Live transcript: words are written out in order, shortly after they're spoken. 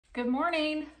Good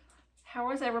morning.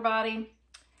 How is everybody?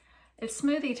 It's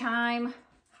smoothie time.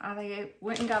 I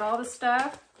went and got all the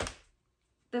stuff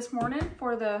this morning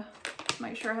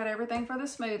make sure I had everything for the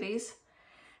smoothies.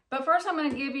 But first I'm going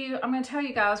to tell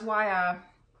you guys why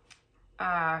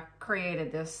I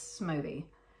created this smoothie.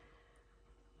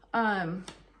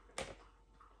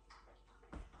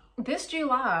 This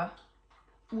July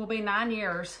will be 9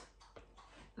 years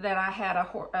that I had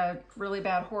a really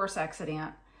bad horse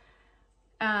accident.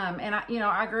 And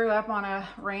I grew up on a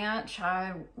ranch.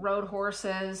 I rode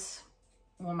horses.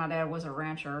 Well, my dad was a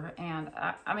rancher, and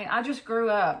I just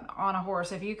grew up on a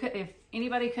horse. If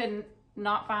anybody could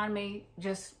not find me,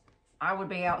 I would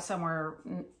be out somewhere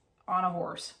on a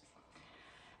horse.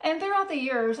 And throughout the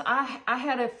years, I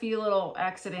had a few little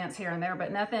accidents here and there,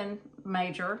 but nothing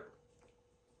major.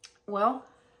 Well,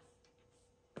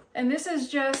 and this is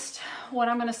just what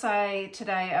I'm going to say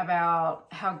today about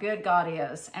how good God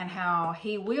is and how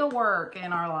He will work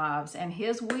in our lives and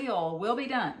His will be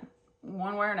done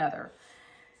one way or another.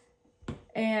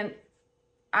 And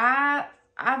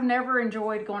I've never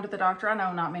enjoyed going to the doctor. I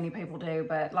know not many people do,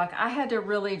 but like I had to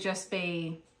really just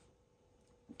be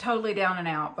totally down and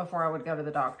out before I would go to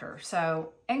the doctor.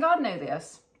 So, and God knew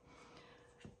this.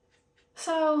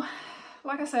 So,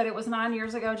 like I said, it was 9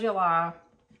 years ago, July.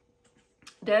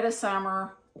 Dead of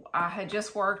summer. I had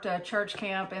just worked a church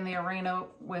camp in the arena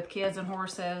with kids and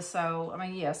horses. So,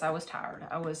 yes, I was tired.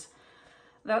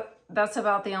 That's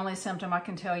about the only symptom I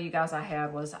can tell you guys I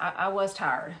had was I was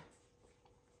tired.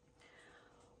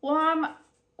 Well,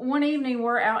 one evening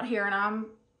we're out here and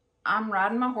I'm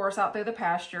riding my horse out through the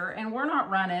pasture, and we're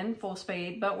not running full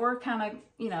speed, but we're kind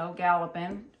of,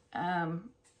 galloping. And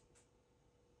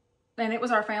it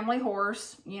was our family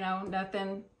horse,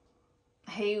 nothing.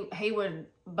 He would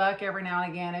buck every now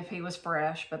and again if he was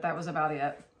fresh, but that was about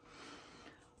it.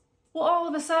 Well, all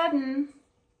of a sudden,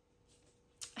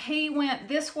 he went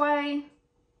this way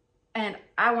and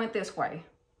I went this way.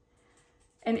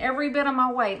 And every bit of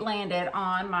my weight landed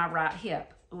on my right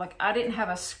hip. Like I didn't have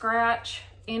a scratch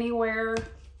anywhere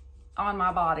on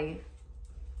my body.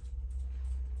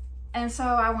 And so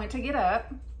I went to get up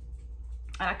and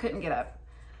I couldn't get up.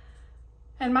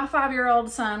 And my 5-year-old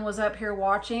son was up here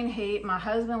watching. My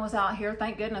husband was out here.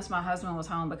 Thank goodness my husband was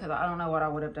home because I don't know what I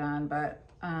would have done. But,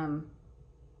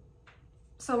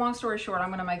 so long story short, I'm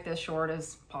going to make this short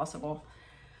as possible.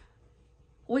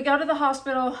 We go to the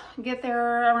hospital, get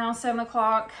there around 7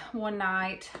 o'clock one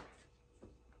night.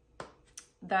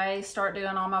 They start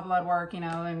doing all my blood work,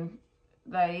 and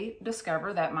they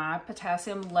discover that my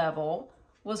potassium level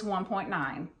was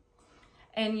 1.9.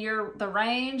 And the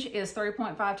range is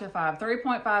 3.5 to 5.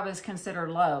 3.5 is considered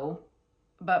low,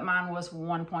 but mine was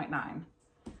 1.9.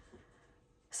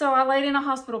 So I laid in a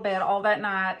hospital bed all that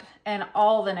night and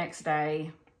all the next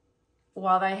day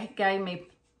while they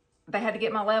had to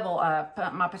get my level up,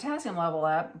 my potassium level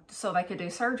up, so they could do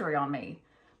surgery on me.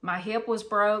 My hip was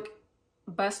broke,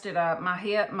 busted up.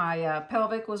 My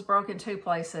pelvic was broken 2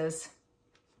 places.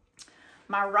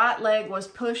 My right leg was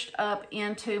pushed up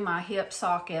into my hip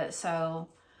socket.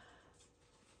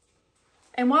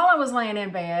 And while I was laying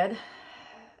in bed,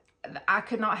 I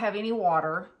could not have any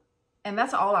water. And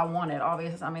that's all I wanted,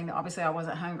 obviously. Obviously I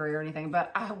wasn't hungry or anything,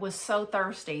 but I was so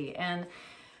thirsty. And,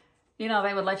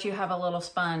 they would let you have a little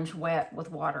sponge wet with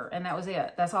water. And that was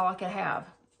it. That's all I could have.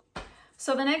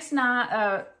 So the next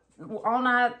night, all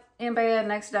night in bed,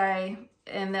 next day,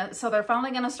 so they're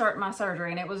finally going to start my surgery,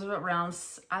 and it was around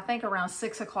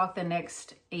 6 o'clock the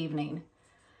next evening.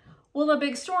 Well, a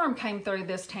big storm came through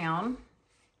this town,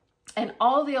 and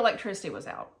all the electricity was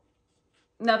out.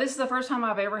 Now, this is the first time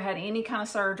I've ever had any kind of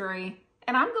surgery,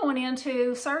 and I'm going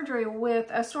into surgery with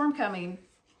a storm coming,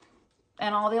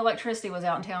 and all the electricity was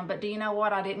out in town. But do you know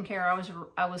what? I didn't care.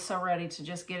 I was so ready to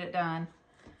just get it done.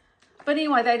 But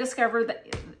anyway, they discovered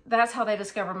that's how they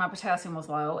discovered my potassium was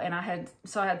low. And I had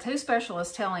 2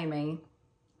 specialists telling me,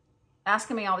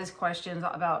 asking me all these questions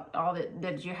about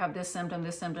did you have this symptom,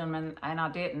 and I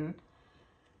didn't.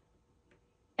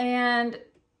 And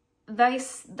they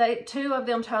 2 of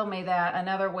them told me that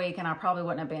another week and I probably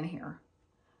wouldn't have been here.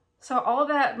 So all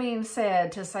that being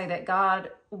said, to say that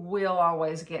God will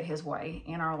always get His way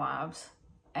in our lives.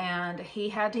 And He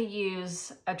had to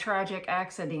use a tragic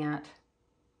accident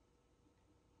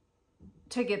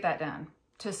to get that done,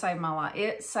 to save my life.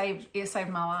 It saved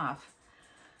my life.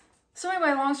 So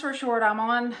anyway, long story short,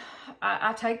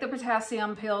 I take the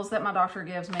potassium pills that my doctor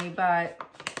gives me, but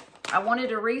I wanted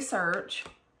to research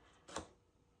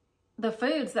the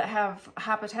foods that have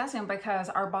high potassium because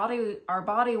our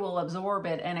body will absorb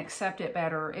it and accept it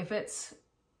better if it's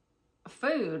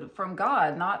food from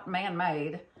God, not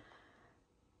man-made.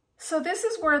 So this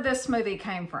is where this smoothie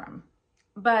came from.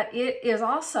 But it is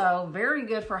also very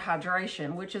good for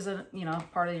hydration, which is a, you know,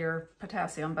 part of your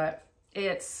potassium, but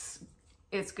it's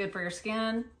good for your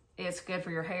skin. It's good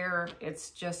for your hair. It's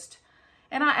just,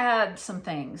 and I add some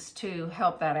things to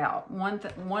help that out.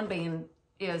 One being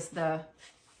is the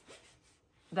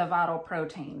vital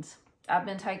proteins. I've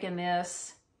been taking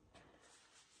this,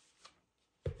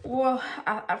 well,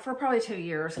 for probably 2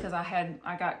 years, because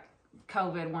I got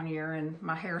COVID one year and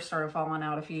my hair started falling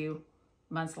out a few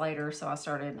months later, so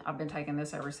I've been taking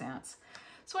this ever since.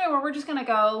 So anyway, we're gonna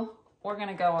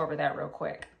go over that real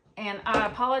quick. And I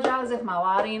apologize if my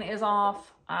lighting is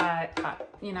off.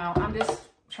 You know, I'm just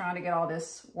trying to get all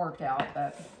this worked out,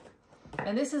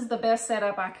 and this is the best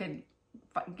setup I could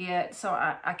get. So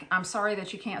I'm sorry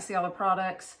that you can't see all the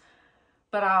products,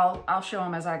 but I'll show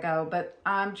them as I go. But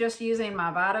I'm just using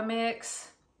my Vitamix.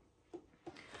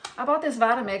 I bought this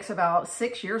Vitamix about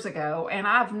 6 years ago, and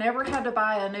I've never had to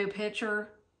buy a new pitcher.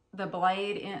 The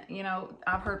blade, you know,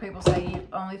 I've heard people say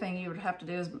the only thing you would have to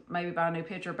do is maybe buy a new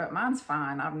pitcher, but mine's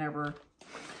fine. I've never.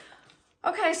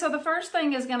 Okay, so the first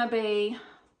thing is going to be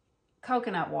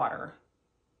coconut water.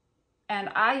 And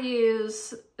I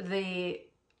use the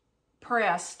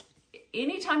pressed.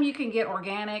 Anytime you can get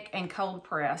organic and cold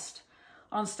pressed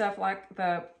on stuff like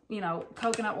the, you know,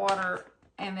 coconut water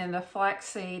and then the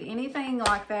flaxseed, anything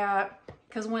like that,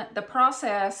 because when the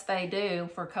process they do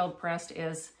for cold pressed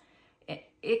is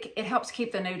it helps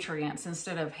keep the nutrients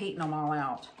instead of heating them all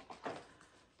out.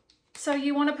 So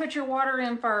you want to put your water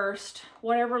in first,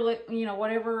 whatever, you know,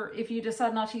 whatever, if you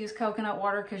decide not to use coconut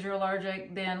water because you're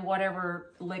allergic, then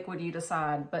whatever liquid you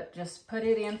decide, but just put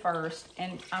it in first.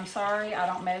 And I'm sorry, I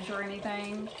don't measure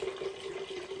anything,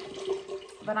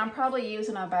 but I'm probably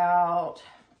using about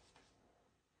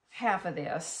half of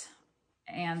this.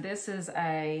 And this is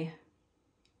a,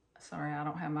 sorry, I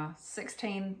don't have my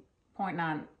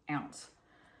 16.9 ounce.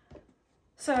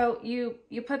 So you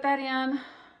put that in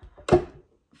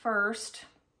first,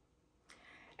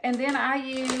 and then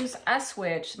I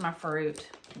switch my fruit.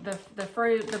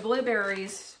 The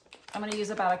blueberries, I'm going to use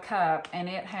about a cup, and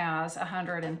it has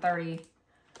 130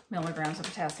 milligrams of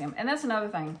potassium. And that's another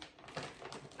thing.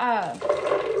 I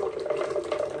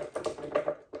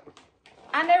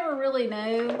never really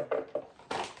knew.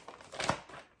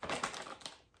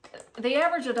 The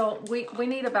average adult, we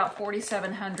need about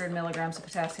 4,700 milligrams of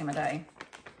potassium a day.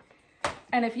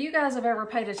 And if you guys have ever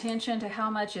paid attention to how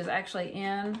much is actually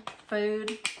in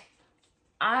food,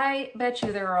 I bet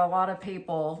you there are a lot of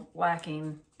people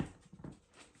lacking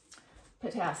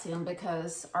potassium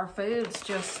because our food's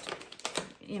just,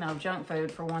 you know, junk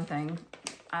food for one thing.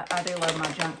 I do love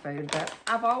my junk food, but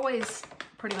I've always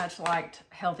pretty much liked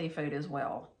healthy food as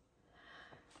well.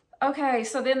 Okay,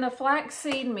 so then the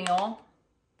flaxseed meal,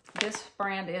 this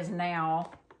brand is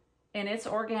Now, and it's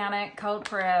organic, cold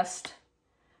pressed.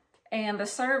 And the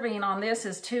serving on this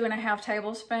is 2.5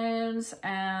 tablespoons,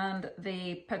 and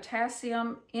the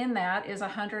potassium in that is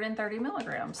 130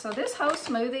 milligrams. So this whole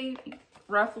smoothie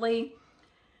roughly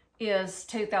is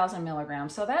 2,000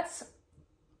 milligrams. So that's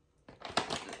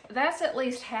at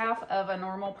least half of a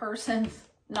normal person.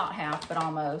 Not half, but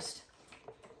almost.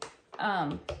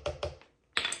 But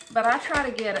I try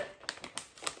to get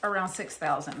around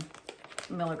 6,000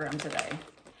 milligrams a day.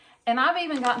 And I've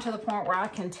even gotten to the point where I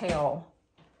can tell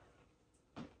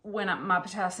when my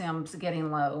potassium's getting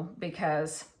low,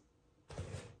 because,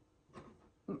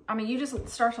 I mean, you just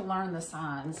start to learn the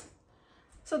signs.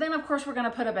 So then, of course, we're going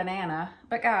to put a banana.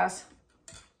 But guys,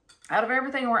 out of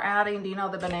everything we're adding, do you know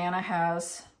the banana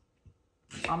has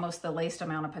almost the least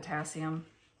amount of potassium?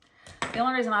 The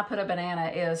only reason I put a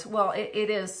banana is, well, it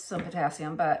is some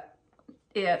potassium, but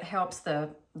it helps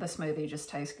the smoothie just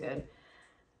taste good.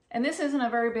 And this isn't a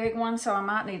very big one, so I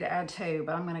might need to add 2,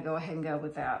 but I'm going to go ahead and go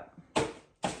with that.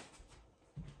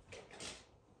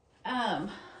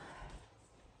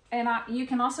 And you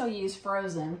can also use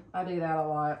frozen. I do that a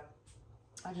lot.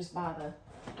 I just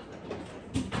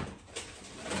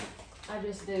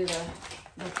do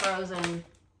the frozen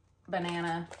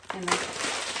banana in this.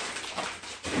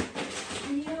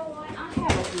 And you know what? I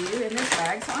have a few in this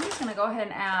bag, so I'm just gonna go ahead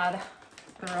and add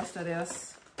the rest of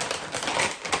this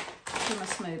to my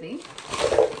smoothie.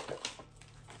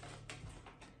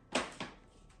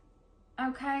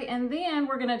 Okay, and then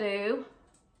we're gonna do,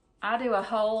 I do a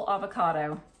whole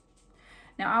avocado.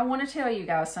 Now, I want to tell you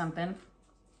guys something.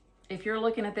 If you're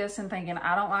looking at this and thinking,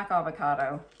 I don't like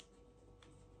avocado,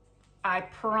 I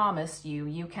promise you,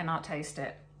 you cannot taste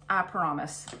it. I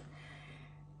promise.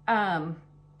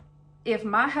 If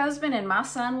my husband and my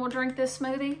son will drink this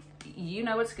smoothie, you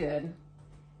know it's good.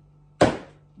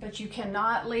 But you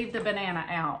cannot leave the banana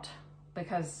out.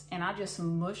 because, and I just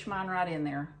mush mine right in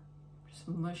there. Just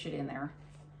mush it in there.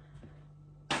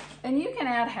 And you can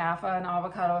add half an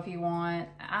avocado if you want.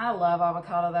 I love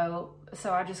avocado though,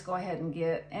 so I just go ahead and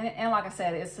get, and like I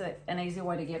said, it's an easy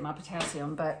way to get my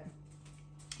potassium, but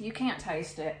you can't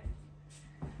taste it.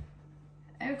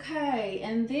 Okay,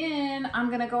 and then I'm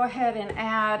gonna go ahead and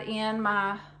add in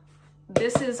my,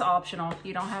 this is optional.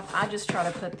 You don't have, I just try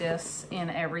to put this in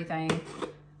everything.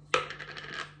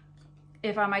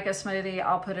 If I make a smoothie,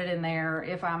 I'll put it in there.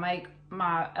 If I make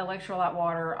my electrolyte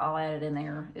water, I'll add it in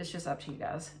there. It's just up to you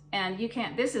guys. And you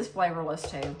can't, this is flavorless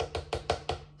too.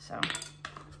 So,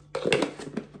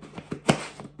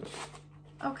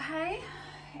 okay.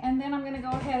 And then I'm gonna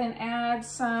go ahead and add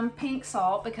some pink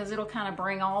salt because it'll kind of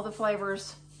bring all the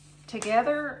flavors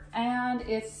together, and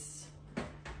it's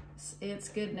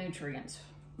good nutrients,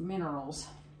 minerals.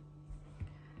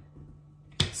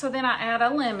 So then I add a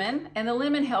lemon, and the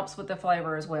lemon helps with the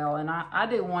flavor as well. And I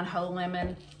do 1 whole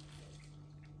lemon.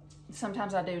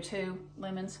 Sometimes I do 2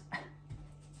 lemons.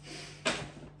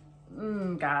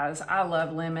 Guys, I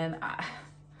love lemon.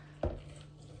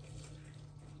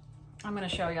 I'm gonna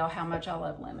show y'all how much I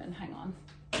love lemon. Hang on.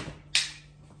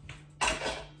 I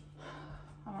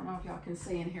don't know if y'all can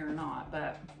see in here or not,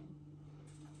 but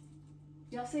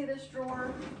y'all see this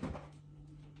drawer?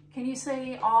 Can you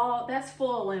see all, that's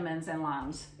full of lemons and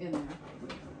limes in there.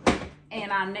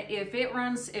 And if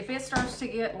it starts to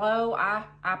get low, I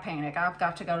panic. I've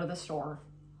got to go to the store.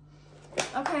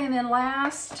 Okay, and then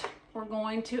last, we're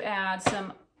going to add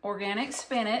some organic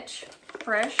spinach,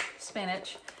 fresh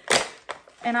spinach.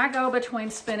 And I go between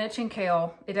spinach and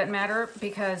kale. It doesn't matter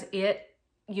because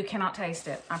you cannot taste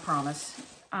it, I promise.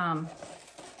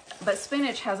 But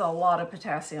spinach has a lot of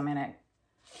potassium in it.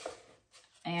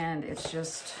 And it's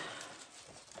just,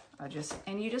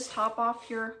 and you just top off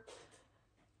your,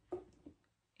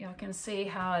 y'all can see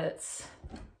how it's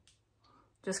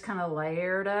just kind of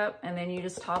layered up, and then you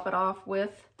just top it off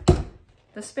with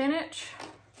the spinach.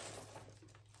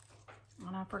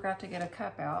 And I forgot to get a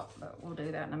cup out, but we'll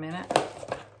do that in a minute.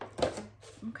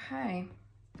 Okay,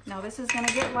 now this is gonna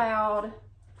get loud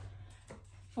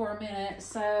for a minute,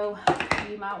 so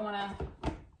you might wanna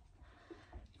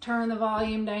turn the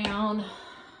volume down.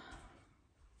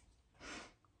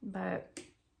 But,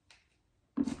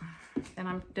 and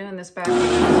I'm doing this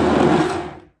backwards.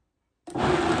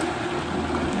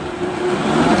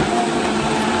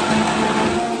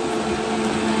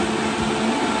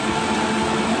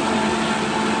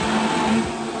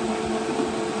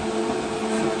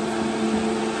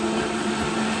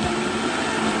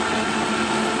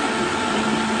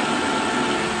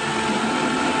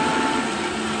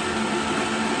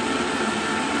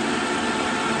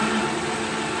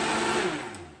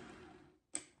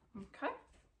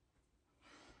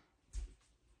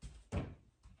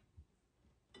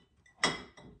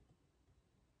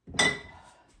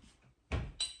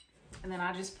 And then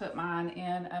I just put mine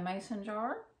in a mason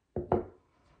jar. I'm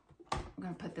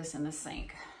gonna put this in the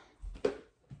sink.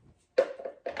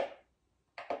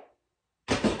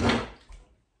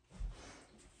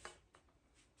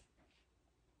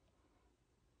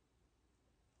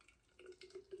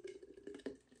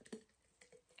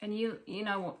 And you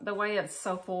know, the way it's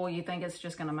so full, you think it's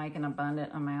just gonna make an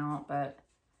abundant amount, but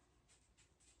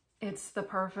it's the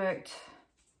perfect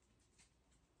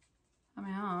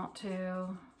amount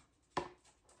to,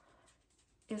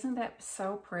 isn't that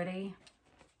so pretty?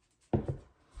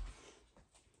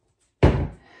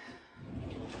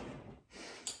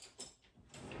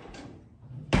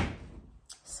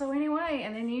 So anyway,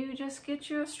 and then you just get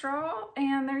you a straw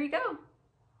and there you go.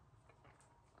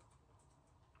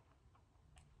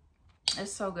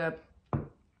 It's so good.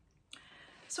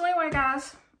 So anyway,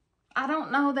 guys, I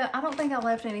don't think I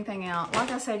left anything out.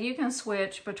 Like I said, you can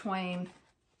switch between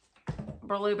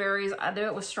blueberries. I do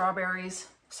it with strawberries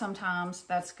sometimes.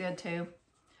 That's good too.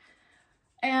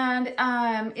 And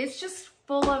it's just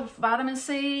full of vitamin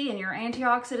C and your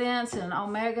antioxidants and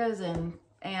omegas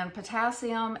and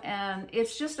potassium. And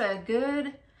it's just a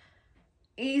good,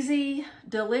 easy,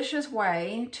 delicious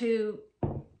way to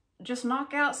just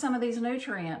knock out some of these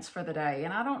nutrients for the day.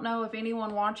 And I don't know if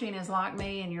anyone watching is like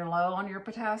me and you're low on your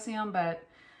potassium, but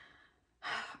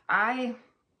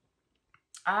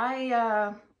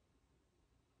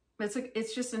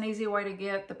it's just an easy way to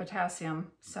get the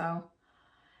potassium. So,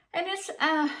 and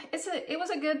it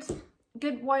was a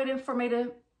good way for me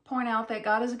to point out that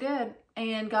God is good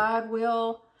and God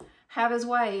will have his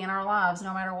way in our lives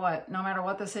no matter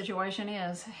what the situation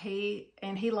is. He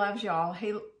loves y'all.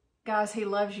 Guys, he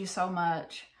loves you so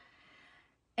much.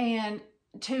 And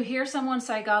to hear someone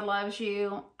say God loves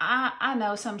you, I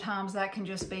know sometimes that can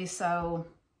just be so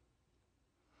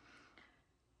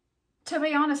to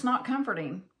be honest, not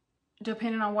comforting,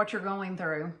 depending on what you're going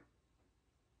through.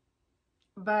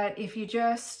 But if you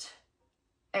just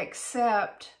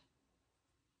accept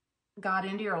God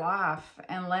into your life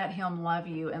and let him love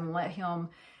you and let him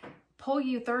pull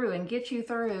you through and get you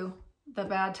through the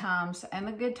bad times and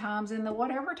the good times and the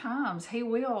whatever times, he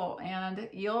will. And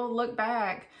you'll look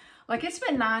back, like it's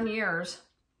been 9 years.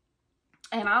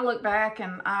 And I look back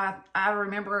and I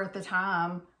remember at the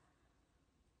time,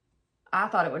 I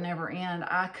thought it would never end.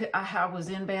 I was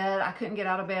in bed. I couldn't get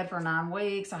out of bed for 9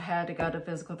 weeks. I had to go to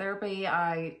physical therapy.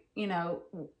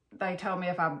 They told me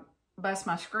if I bust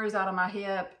my screws out of my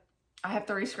hip, I have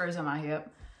 3 screws in my hip,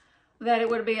 that it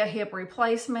would be a hip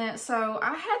replacement. So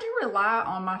I had to rely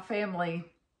on my family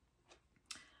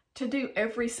to do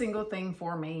every single thing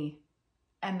for me.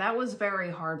 And that was very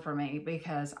hard for me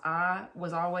because I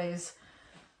was always,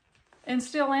 and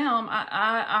still am,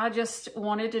 I just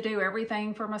wanted to do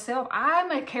everything for myself.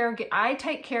 I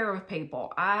take care of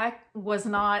people.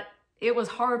 It was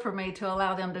hard for me to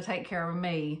allow them to take care of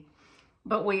me.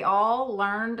 But we all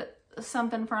learned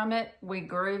something from it. We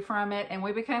grew from it and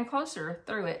we became closer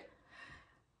through it.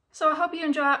 So I hope you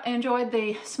enjoyed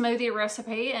the smoothie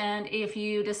recipe. And if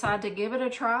you decide to give it a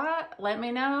try, let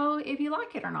me know if you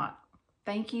like it or not.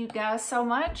 Thank you guys so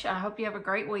much. I hope you have a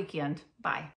great weekend. Bye.